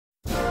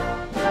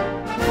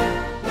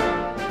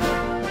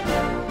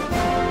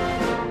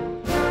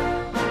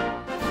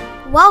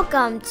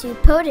Welcome to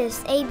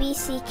POTUS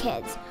ABC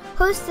Kids,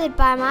 hosted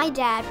by my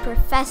dad,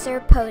 Professor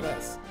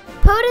POTUS.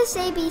 POTUS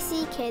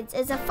ABC Kids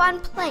is a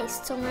fun place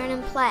to learn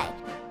and play.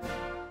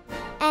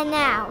 And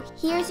now,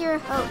 here's your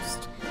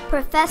host,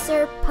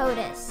 Professor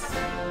POTUS.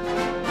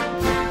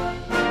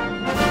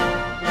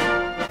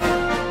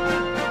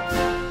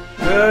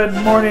 Good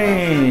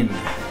morning!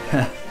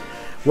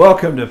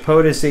 Welcome to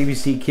POTUS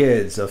ABC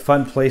Kids, a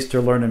fun place to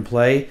learn and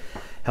play.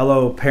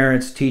 Hello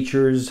parents,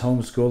 teachers,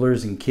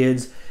 homeschoolers, and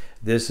kids.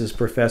 This is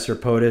Professor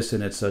POTUS,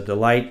 and it's a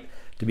delight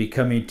to be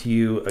coming to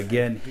you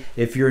again.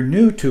 If you're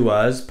new to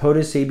us,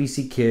 POTUS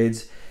ABC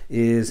Kids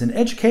is an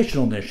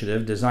educational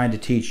initiative designed to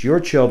teach your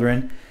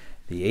children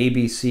the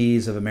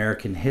ABCs of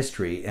American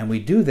history, and we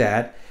do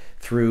that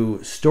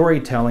through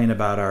storytelling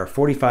about our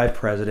 45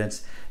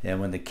 presidents. And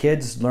when the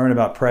kids learn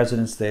about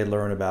presidents, they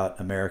learn about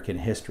American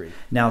history.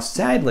 Now,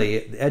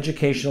 sadly,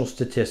 educational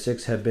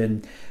statistics have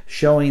been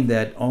showing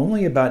that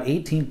only about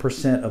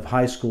 18% of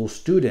high school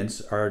students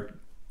are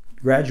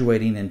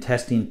graduating and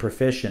testing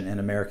proficient in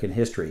American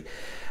history.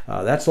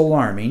 That's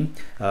alarming.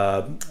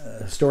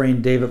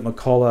 Historian David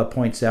McCullough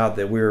points out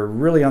that we're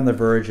really on the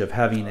verge of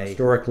having a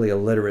historically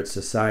illiterate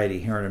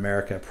society here in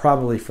America,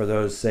 probably for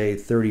those, say,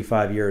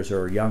 35 years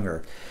or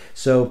younger.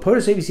 So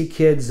POTUS ABC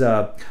Kids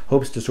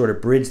hopes to sort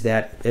of bridge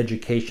that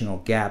educational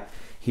gap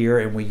here,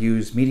 and we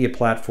use media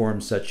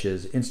platforms such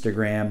as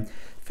Instagram,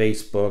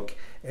 Facebook,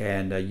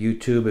 and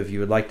YouTube. If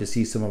you would like to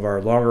see some of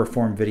our longer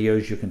form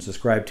videos, you can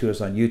subscribe to us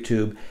on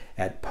YouTube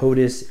at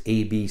POTUS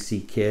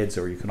ABC Kids,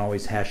 or you can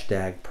always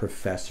hashtag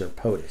Professor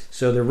POTUS.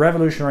 So the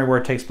Revolutionary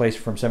War takes place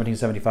from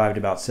 1775 to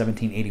about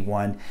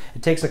 1781.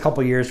 It takes a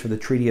couple years for the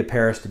Treaty of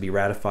Paris to be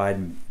ratified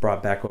and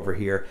brought back over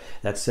here.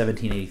 That's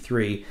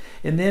 1783.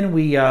 And then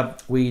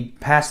we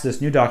passed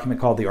this new document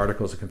called the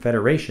Articles of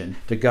Confederation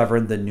to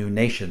govern the new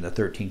nation, the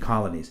 13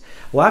 colonies.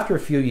 Well, after a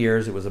few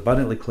years, it was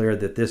abundantly clear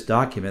that this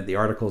document, the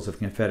Articles of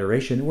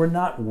Confederation, were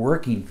not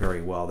working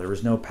very well. There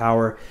was no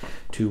power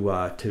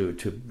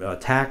to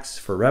tax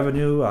for revenue.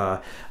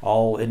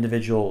 All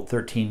individual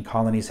 13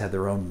 colonies had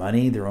their own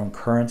money, their own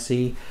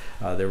currency.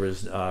 There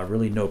was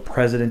really no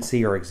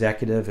presidency or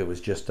executive. It was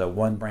just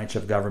one branch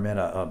of government,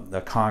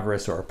 a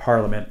Congress or a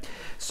parliament.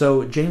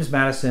 So James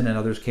Madison and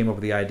others came up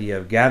with the idea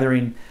of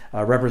gathering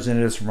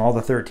representatives from all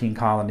the 13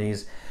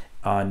 colonies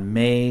on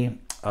May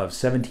of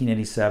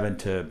 1787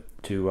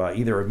 to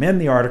either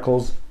amend the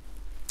Articles.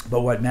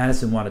 But what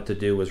Madison wanted to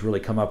do was really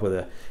come up with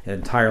an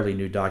entirely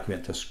new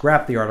document to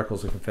scrap the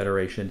Articles of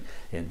Confederation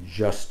and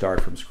just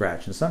start from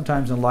scratch. And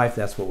sometimes in life,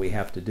 that's what we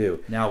have to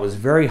do. Now, it was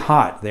very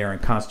hot there in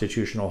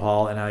Constitutional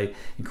Hall, and I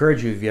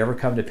encourage you, if you ever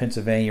come to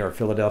Pennsylvania or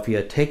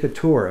Philadelphia, take a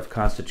tour of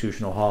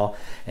Constitutional Hall,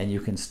 and you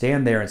can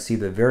stand there and see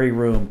the very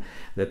room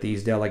that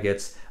these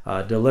delegates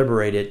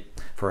deliberated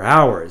for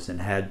hours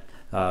and had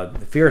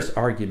fierce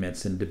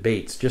arguments and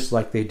debates, just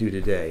like they do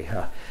today.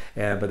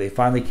 But they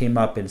finally came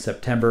up in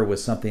September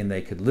with something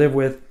they could live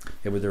with.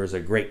 There was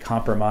a great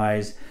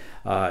compromise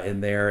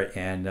in there,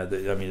 and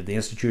the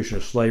institution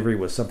of slavery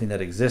was something that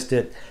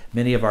existed.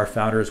 Many of our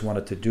founders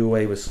wanted to do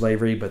away with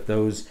slavery, but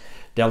those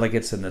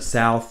delegates in the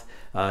South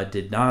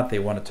did not. They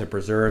wanted to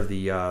preserve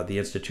the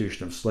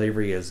institution of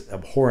slavery, as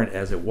abhorrent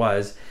as it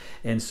was.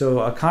 And so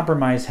a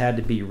compromise had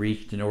to be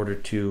reached in order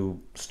to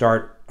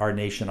start our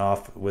nation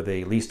off with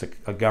at least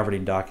a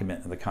governing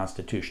document of the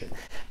Constitution.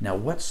 Now,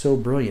 what's so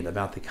brilliant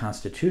about the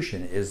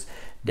Constitution is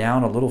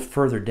down a little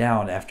further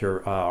down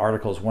after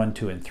Articles 1,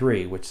 2, and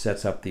 3, which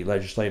sets up the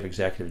legislative,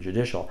 executive,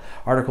 judicial.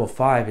 Article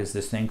 5 is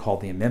this thing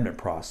called the amendment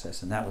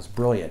process, and that was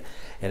brilliant.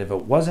 And if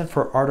it wasn't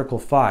for Article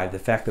 5, the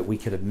fact that we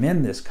could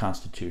amend this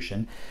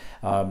Constitution,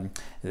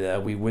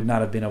 we would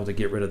not have been able to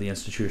get rid of the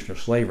institution of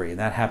slavery. And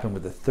that happened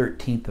with the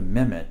 13th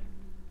Amendment,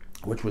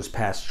 which was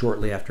passed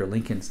shortly after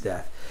Lincoln's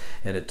death,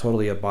 and it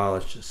totally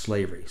abolished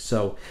slavery.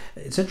 So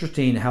it's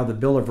interesting how the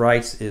Bill of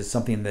Rights is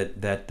something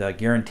that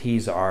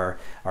guarantees our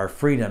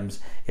freedoms.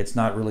 It's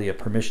not really a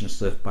permission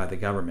slip by the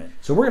government.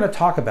 So we're going to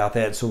talk about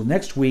that. So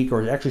next week,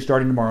 or actually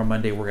starting tomorrow,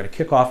 Monday, we're going to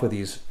kick off with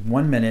these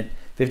 1 minute,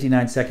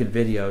 59-second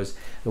videos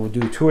that we'll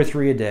do 2 or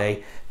 3 a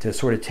day to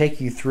sort of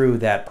take you through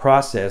that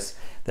process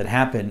that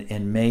happened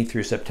in May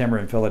through September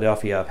in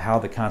Philadelphia of how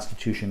the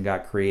Constitution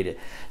got created.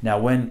 Now,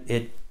 when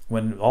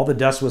all the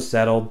dust was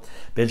settled,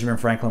 Benjamin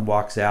Franklin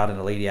walks out and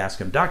a lady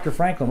asks him, "Dr.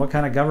 Franklin, what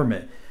kind of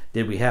government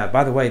did we have?"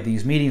 By the way,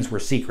 these meetings were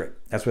secret.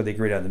 That's what they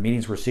agreed on. The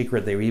meetings were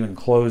secret. They even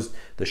closed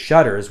the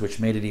shutters,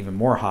 which made it even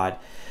more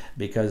hot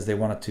because they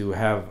wanted to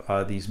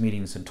have these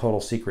meetings in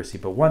total secrecy.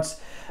 But once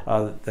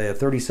the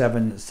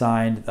 37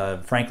 signed,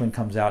 Franklin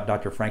comes out,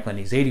 Dr. Franklin.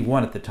 He's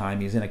 81 at the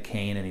time. He's in a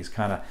cane and he's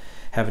kind of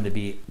having to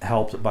be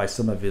helped by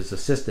some of his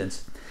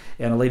assistants.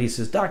 And a lady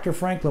says, "Dr.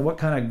 Franklin, what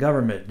kind of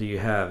government do you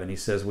have?" And he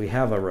says, "We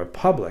have a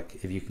republic,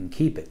 if you can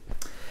keep it."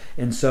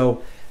 And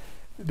so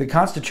the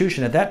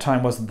Constitution at that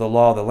time wasn't the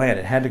law of the land.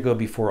 It had to go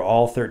before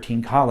all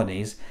 13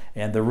 colonies,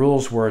 and the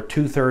rules were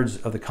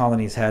 2/3 of the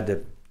colonies had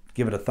to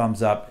give it a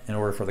thumbs up in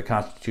order for the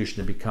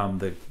Constitution to become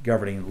the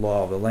governing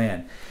law of the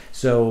land.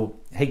 So,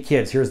 hey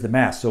kids, here's the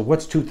math. So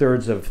what's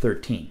 2/3 of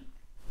 13?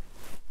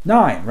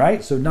 9,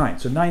 right? So 9.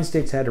 So 9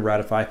 states had to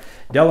ratify.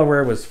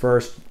 Delaware was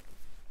first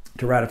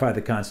to ratify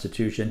the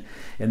Constitution,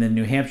 and then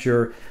New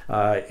Hampshire,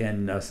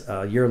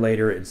 a year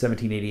later in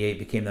 1788,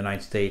 became the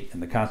 9th state,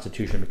 and the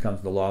Constitution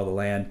becomes the law of the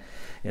land.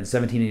 In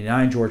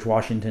 1789, George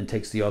Washington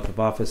takes the oath of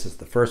office as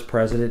the first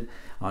president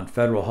on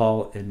Federal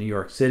Hall in New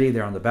York City.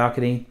 They're on the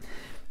balcony,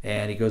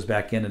 and he goes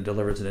back in and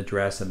delivers an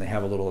address, and they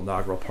have a little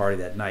inaugural party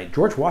that night.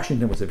 George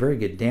Washington was a very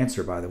good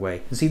dancer, by the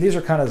way. And see, these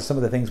are kind of some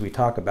of the things we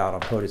talk about on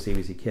POTUS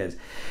ABC Kids.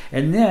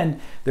 And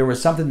then there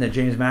was something that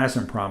James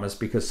Madison promised,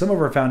 because some of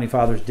our founding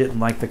fathers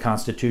didn't like the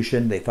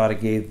Constitution. They thought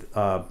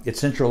it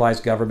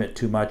centralized government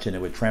too much, and it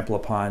would trample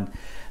upon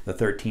the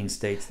 13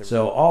 states.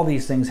 So all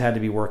these things had to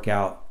be worked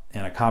out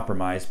in a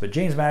compromise. But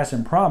James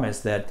Madison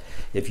promised that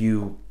if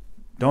you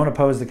don't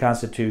oppose the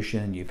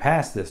Constitution and you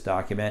pass this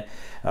document,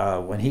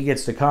 when he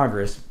gets to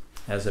Congress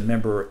as a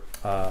member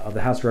of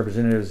the House of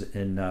Representatives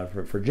in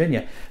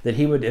Virginia, that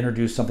he would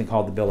introduce something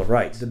called the Bill of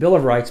Rights. The Bill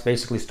of Rights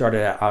basically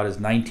started out as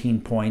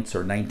 19 points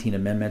or 19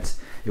 amendments.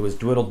 It was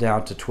dwindled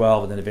down to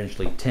 12 and then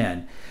eventually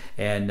 10.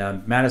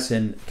 And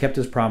Madison kept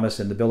his promise,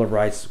 and the Bill of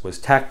Rights was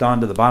tacked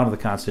on to the bottom of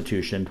the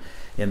Constitution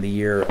in the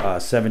year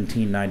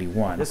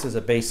 1791. This is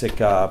a basic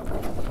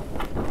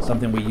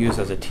something we use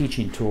as a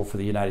teaching tool for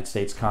the United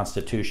States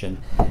Constitution.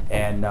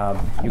 And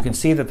you can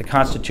see that the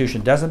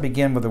Constitution doesn't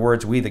begin with the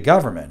words "we the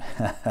government,"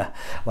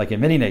 like in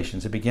many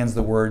nations. It begins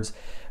the words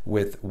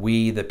with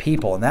 "we the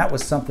people," and that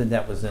was something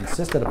that was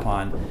insisted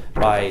upon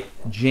by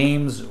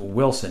James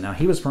Wilson. Now,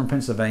 he was from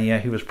Pennsylvania.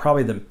 He was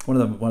probably one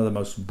of the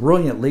most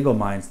brilliant legal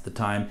minds at the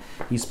time.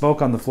 He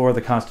spoke on the floor of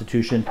the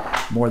Constitution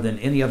more than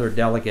any other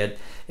delegate,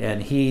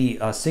 and he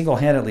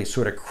single-handedly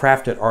sort of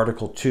crafted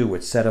Article 2,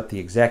 which set up the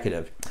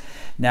executive.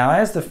 Now,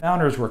 as the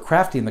founders were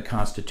crafting the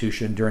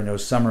Constitution during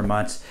those summer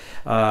months,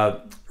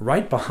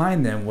 right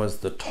behind them was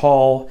the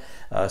tall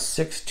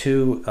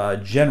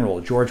 6'2" General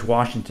George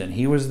Washington.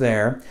 He was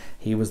there.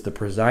 He was the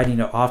presiding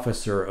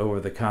officer over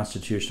the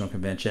Constitutional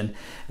Convention.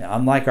 Now,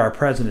 unlike our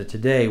president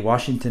today,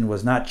 Washington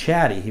was not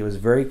chatty. He was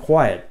very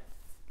quiet.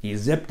 He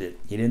zipped it.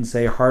 He didn't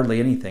say hardly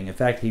anything. In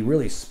fact, he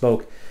really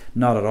spoke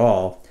not at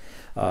all.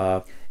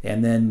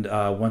 And then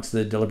once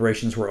the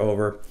deliberations were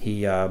over,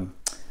 he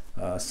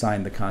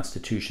signed the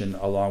Constitution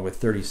along with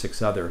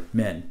 36 other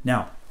men.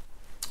 Now,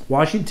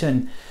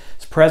 Washington's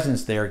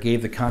presence there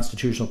gave the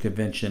Constitutional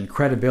Convention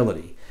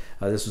credibility.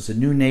 This was a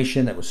new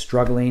nation that was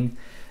struggling,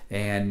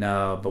 and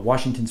but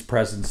Washington's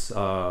presence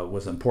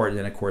was important,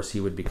 and of course he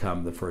would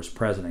become the first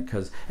president,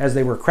 because as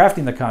they were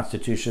crafting the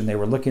Constitution, they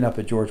were looking up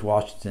at George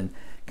Washington,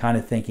 kind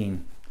of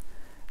thinking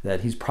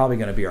that he's probably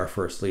going to be our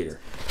first leader.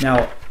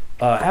 Now,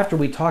 after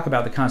we talk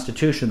about the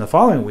Constitution the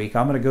following week,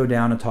 I'm going to go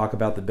down and talk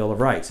about the Bill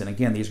of Rights. And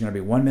again, these are going to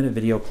be 1-minute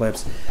video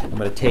clips. I'm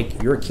going to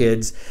take your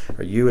kids,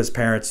 or you as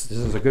parents, this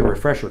is a good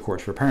refresher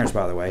course for parents,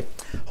 by the way,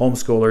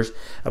 homeschoolers.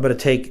 I'm going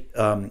to take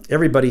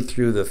everybody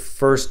through the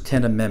first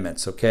 10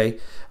 amendments, okay,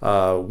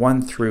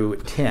 1 through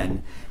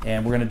 10,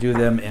 and we're going to do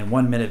them in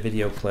 1-minute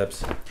video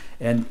clips.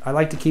 And I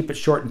like to keep it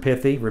short and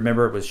pithy.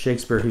 Remember, it was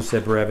Shakespeare who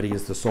said brevity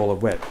is the soul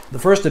of wit. The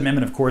First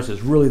Amendment, of course,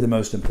 is really the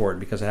most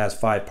important because it has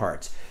 5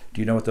 parts. Do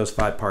you know what those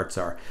 5 parts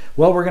are?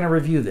 Well, we're going to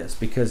review this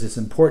because it's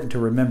important to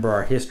remember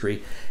our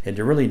history and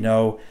to really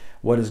know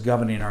what is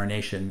governing our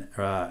nation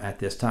at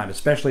this time,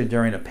 especially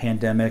during a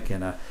pandemic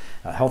and a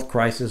health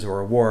crisis or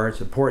a war. It's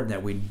important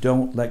that we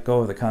don't let go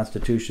of the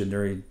Constitution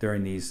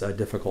during these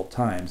difficult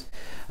times.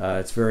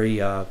 It's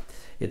very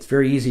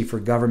easy for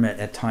government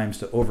at times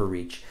to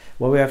overreach.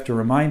 What we have to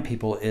remind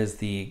people is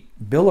the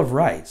Bill of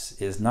Rights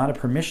is not a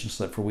permission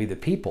slip for we the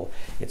people.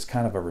 It's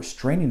kind of a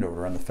restraining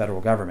order on the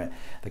federal government.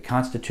 The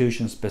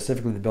Constitution,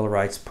 specifically the Bill of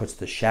Rights, puts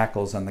the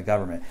shackles on the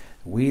government.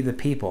 We the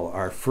people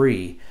are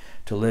free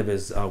to live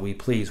as we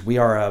please. We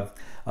are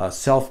a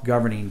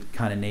self-governing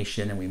kind of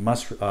nation, and we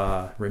must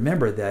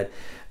remember that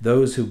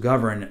those who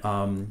govern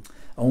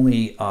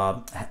only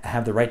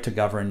have the right to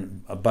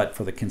govern but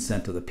for the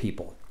consent of the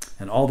people.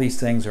 And all these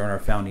things are in our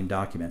founding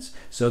documents.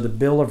 So the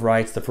Bill of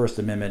Rights, the First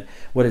Amendment,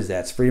 what is that?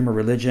 It's freedom of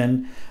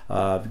religion.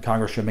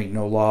 Congress shall make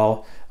no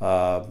law.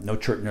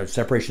 No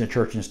separation of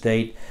church and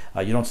state.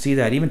 You don't see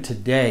that. Even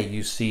today,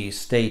 you see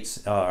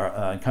states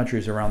and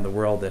countries around the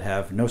world that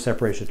have no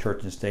separation of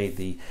church and state.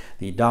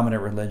 The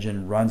dominant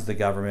religion runs the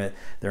government.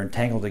 They're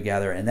entangled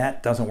together, and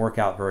that doesn't work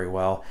out very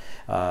well.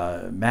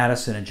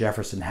 Madison and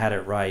Jefferson had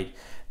it right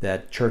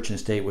that church and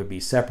state would be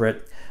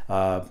separate.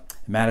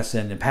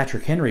 Madison and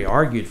Patrick Henry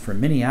argued for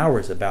many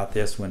hours about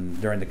this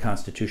during the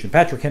Constitution.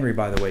 Patrick Henry,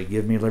 by the way,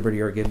 give me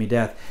liberty or give me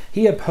death.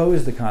 He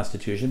opposed the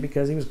Constitution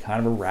because he was kind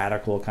of a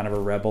radical, kind of a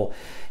rebel,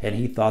 and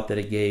he thought that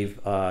it gave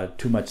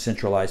too much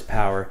centralized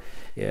power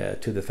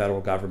to the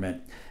federal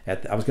government.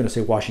 I was going to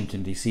say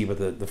Washington, D.C.,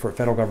 but the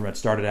federal government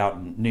started out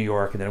in New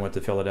York, and then it went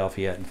to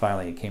Philadelphia, and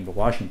finally it came to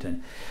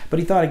Washington. But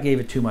he thought it gave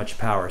it too much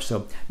power.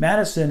 So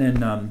Madison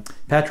and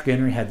Patrick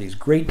Henry had these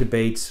great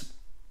debates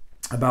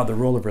about the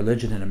role of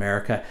religion in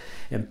America.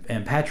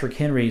 And Patrick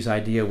Henry's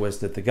idea was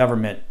that the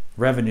government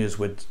revenues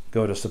would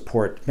go to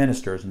support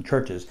ministers and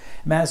churches.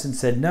 Madison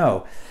said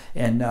no.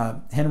 And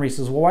Henry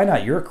says, well, why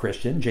not? You're a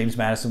Christian. James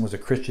Madison was a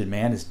Christian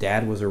man. His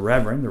dad was a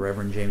reverend, the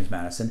Reverend James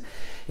Madison.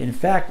 In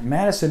fact,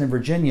 Madison and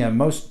Virginia,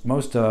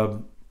 most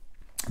of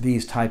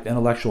these type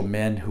intellectual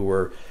men who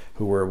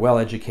were well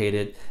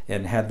educated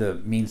and had the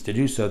means to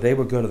do so, they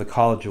would go to the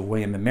College of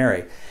William and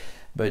Mary.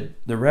 But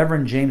the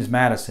Reverend James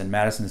Madison,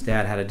 Madison's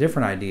dad, had a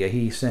different idea.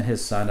 He sent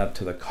his son up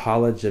to the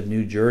College of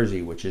New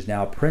Jersey, which is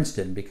now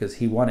Princeton, because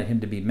he wanted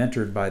him to be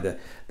mentored by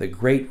the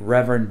great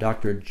Reverend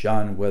Dr.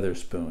 John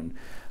Witherspoon,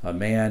 a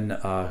man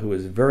who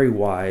was very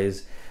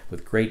wise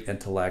with great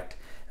intellect.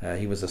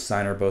 He was a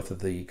signer both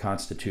of the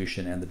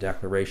Constitution and the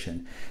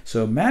Declaration.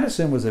 So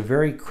Madison was a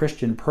very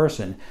Christian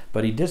person,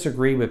 but he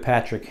disagreed with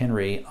Patrick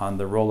Henry on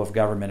the role of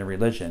government and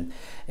religion.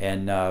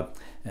 And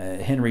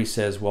Henry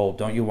says, well,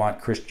 don't you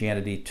want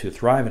Christianity to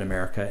thrive in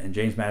America? And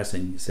James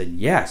Madison said,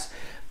 yes,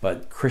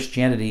 but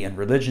Christianity and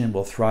religion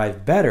will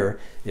thrive better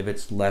if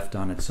it's left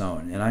on its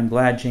own. And I'm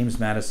glad James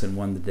Madison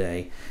won the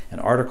day.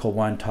 And Article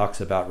 1 talks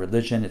about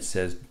religion. It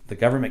says the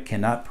government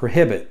cannot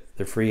prohibit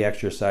the free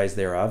exercise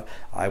thereof.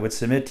 I would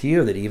submit to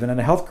you that even in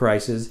a health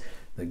crisis,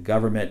 the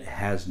government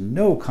has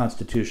no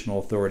constitutional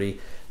authority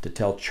to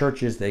tell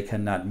churches they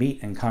cannot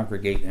meet and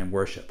congregate and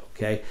worship,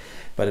 okay?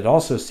 But it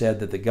also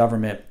said that the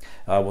government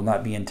will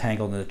not be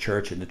entangled in the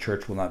church, and the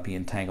church will not be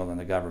entangled in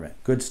the government.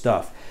 Good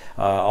stuff.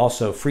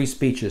 Also, free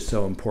speech is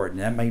so important.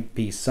 That might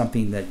be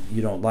something that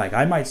you don't like.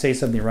 I might say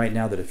something right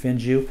now that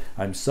offends you.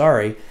 I'm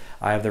sorry.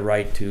 I have the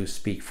right to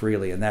speak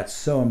freely, and that's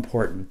so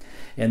important.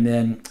 And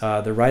then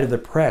the right of the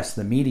press,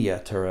 the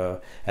media,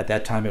 at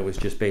that time it was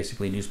just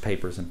basically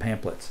newspapers and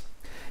pamphlets.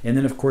 And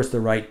then, of course,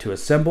 the right to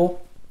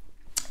assemble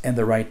and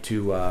the right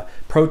to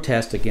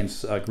protest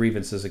against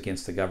grievances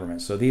against the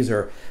government. So these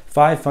are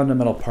 5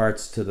 fundamental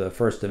parts to the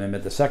First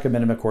Amendment. The Second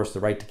Amendment, of course, the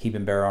right to keep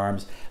and bear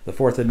arms. The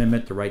Fourth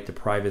Amendment, the right to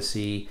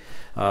privacy.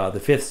 The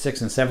Fifth,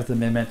 Sixth, and Seventh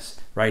Amendments,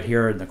 right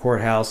here in the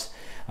courthouse.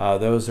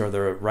 Those are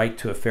the right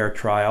to a fair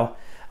trial.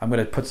 I'm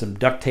going to put some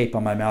duct tape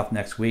on my mouth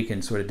next week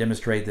and sort of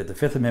demonstrate that the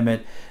Fifth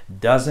Amendment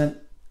doesn't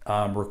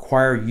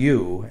require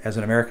you as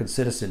an American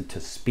citizen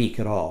to speak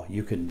at all.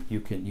 You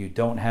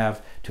don't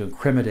have to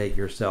incriminate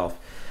yourself.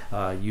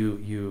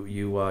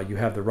 You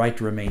have the right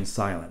to remain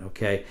silent,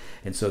 okay?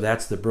 And so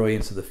that's the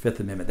brilliance of the Fifth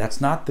Amendment. That's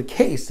not the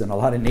case in a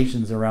lot of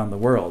nations around the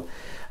world.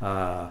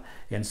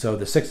 And so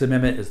the Sixth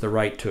Amendment is the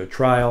right to a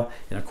trial,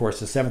 and of course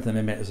the Seventh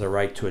Amendment is the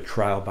right to a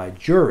trial by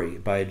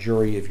a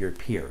jury of your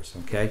peers,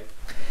 okay?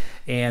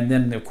 And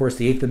then, of course,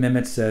 the Eighth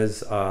Amendment says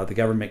the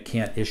government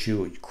can't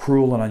issue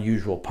cruel and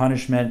unusual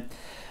punishment.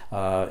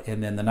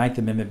 And then the Ninth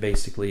Amendment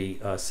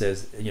basically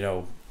says,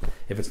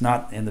 if it's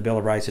not in the Bill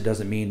of Rights, it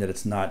doesn't mean that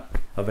it's not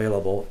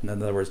available. In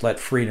other words, let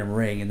freedom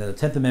ring. And then the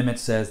 10th Amendment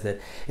says that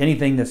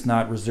anything that's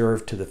not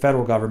reserved to the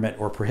federal government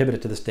or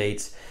prohibited to the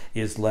states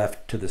is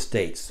left to the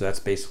states. So that's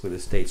basically the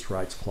States'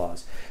 Rights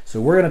Clause. So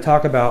we're going to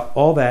talk about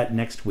all that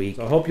next week.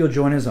 So I hope you'll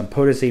join us on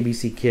POTUS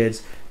ABC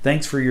Kids.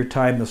 Thanks for your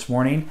time this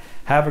morning.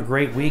 Have a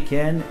great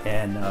weekend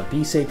and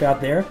be safe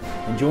out there.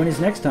 And join us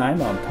next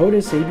time on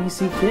POTUS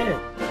ABC Kids.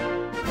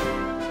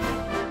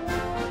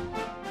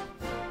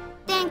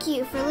 Thank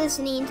you for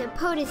listening to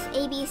POTUS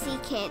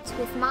ABC Kids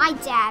with my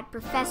dad,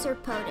 Professor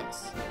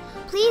POTUS.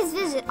 Please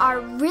visit our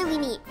really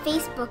neat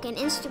Facebook and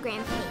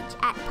Instagram page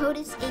at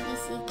POTUS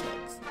ABC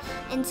Kids.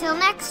 Until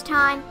next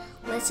time,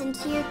 listen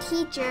to your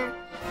teacher,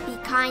 be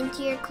kind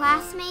to your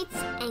classmates,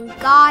 and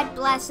God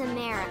bless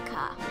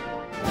America.